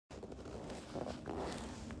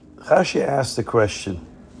Rashi asked the question,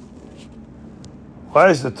 why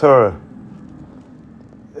does the Torah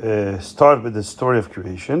start with the story of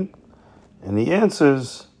creation? And he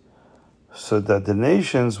answers, so that the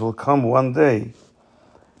nations will come one day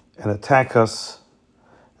and attack us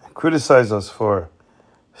and criticize us for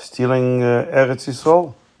stealing Eretz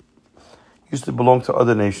Yisrael. It used to belong to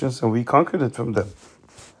other nations and we conquered it from them.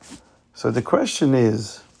 So the question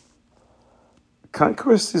is,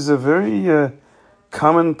 conquest is a very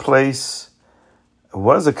commonplace,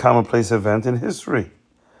 was a commonplace event in history.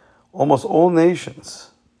 Almost all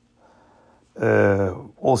nations,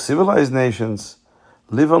 all civilized nations,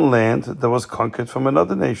 live on land that was conquered from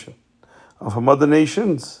another nation, or from other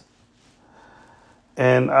nations.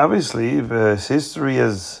 And obviously, history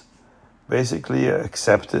has basically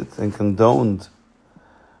accepted and condoned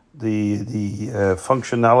the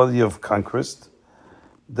functionality of conquest,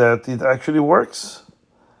 that it actually works.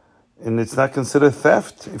 And it's not considered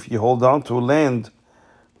theft if you hold on to a land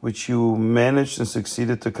which you managed and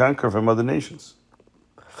succeeded to conquer from other nations.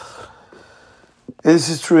 And this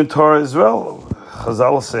is true in Torah as well.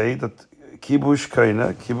 Chazal say that kibush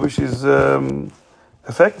kaina, kibush is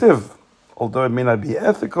effective, although it may not be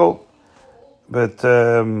ethical, but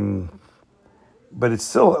it's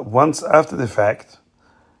still, once after the fact,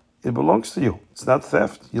 it belongs to you. It's not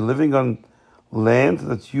theft. You're living on land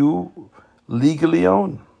that you legally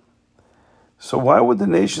own. So why would the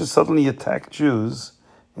nation suddenly attack Jews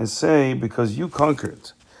and say, because you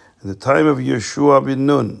conquered at the time of Yeshua bin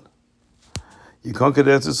Nun, you conquered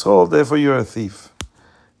Eretz Yisrael, therefore you're a thief.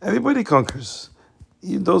 Everybody conquers.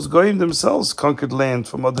 Even those goyim themselves conquered land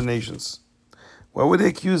from other nations. Why would they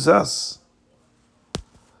accuse us?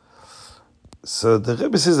 So the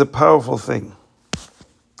Rebbe says a powerful thing.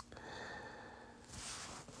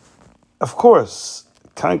 Of course,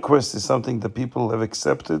 conquest is something that people have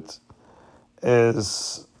accepted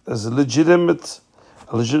as a legitimate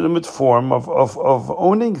form of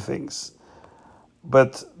owning things.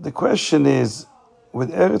 But the question is,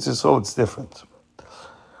 with Eretz Yisrael, it's different.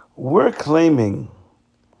 We're claiming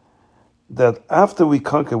that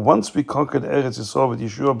once we conquered Eretz Yisrael with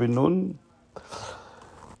Yeshua bin Nun,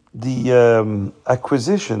 the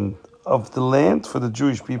acquisition of the land for the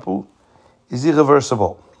Jewish people is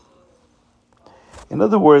irreversible. In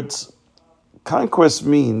other words, conquest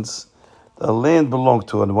means that a land belonged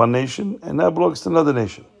to one nation and now belongs to another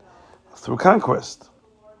nation through conquest.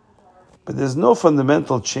 But there's no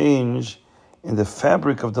fundamental change in the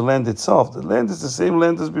fabric of the land itself. The land is the same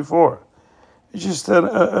land as before. It's just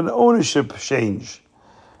an ownership change.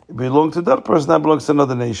 It belonged to that person, now belongs to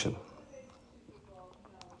another nation.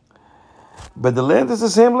 But the land is the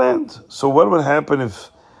same land. So what would happen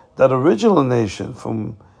if that original nation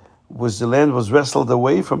the land was wrestled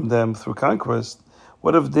away from them through conquest?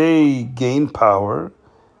 What if they gain power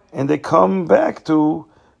and they come back to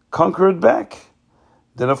conquer it back?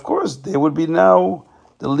 Then of course they would be now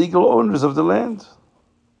the legal owners of the land.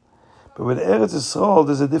 But with Eretz Yisrael,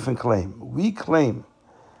 there's a different claim. We claim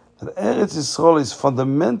that Eretz Yisrael is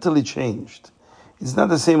fundamentally changed. It's not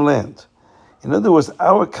the same land. In other words,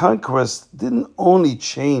 our conquest didn't only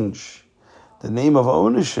change the name of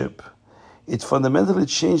ownership, it fundamentally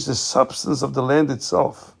changed the substance of the land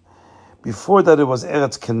itself. Before that it was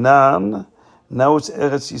Eretz Canaan, now it's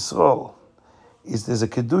Eretz Yisrael. There's a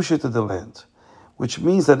kedusha to the land, which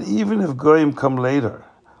means that even if Goyim come later,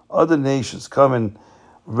 other nations come and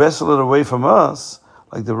wrestle it away from us,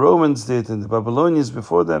 like the Romans did and the Babylonians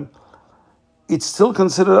before them, it's still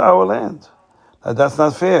considered our land. Now, that's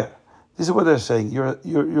not fair. This is what they're saying.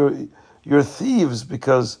 You're thieves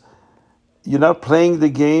because you're not playing the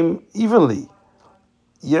game evenly.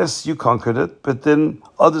 Yes, you conquered it, but then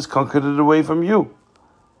others conquered it away from you.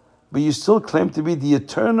 But you still claim to be the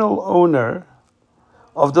eternal owner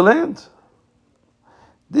of the land.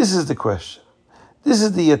 This is the question. This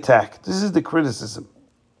is the attack. This is the criticism.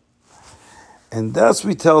 And thus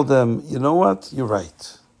we tell them, you know what? You're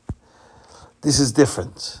right. This is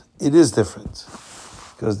different. It is different.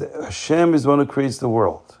 Because Hashem is the one who creates the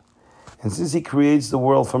world. And since He creates the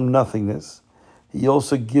world from nothingness, He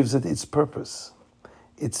also gives it its purpose,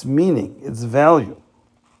 its meaning, its value,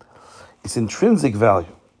 its intrinsic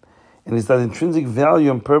value. And it's that intrinsic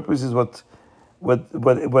value and purpose is what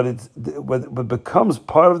becomes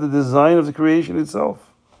part of the design of the creation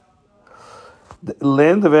itself. The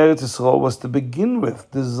land of Eretz Yisrael was to begin with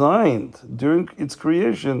designed during its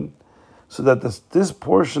creation so that this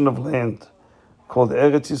portion of land called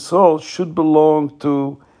Eretz Yisrael should belong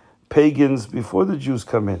to pagans before the Jews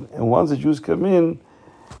come in. And once the Jews come in,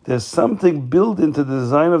 there's something built into the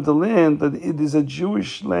design of the land that it is a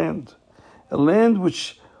Jewish land, a land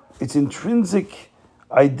which its intrinsic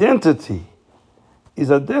identity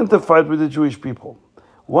is identified with the Jewish people.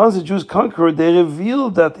 Once the Jews conquer, they reveal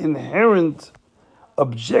that inherent,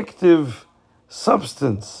 objective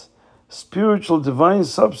substance, spiritual, divine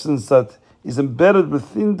substance that is embedded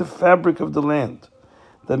within the fabric of the land,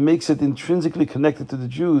 that makes it intrinsically connected to the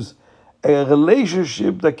Jews, a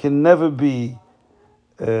relationship that can never be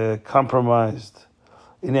compromised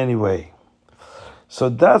in any way. So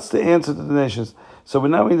that's the answer to the nations. So we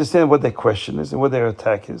now understand what their question is and what their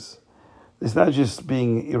attack is. It's not just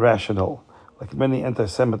being irrational, like many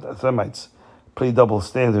anti-Semites play double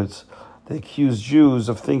standards. They accuse Jews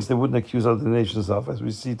of things they wouldn't accuse other nations of, as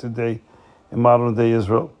we see today in modern day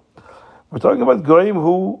Israel. We're talking about Goyim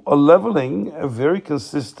who are leveling a very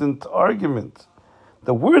consistent argument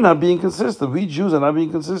that we're not being consistent. We Jews are not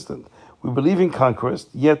being consistent. We believe in conquest,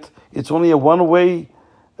 yet it's only a one-way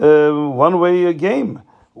game.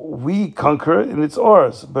 We conquer and it's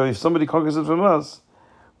ours, but if somebody conquers it from us,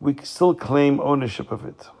 we still claim ownership of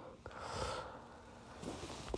it.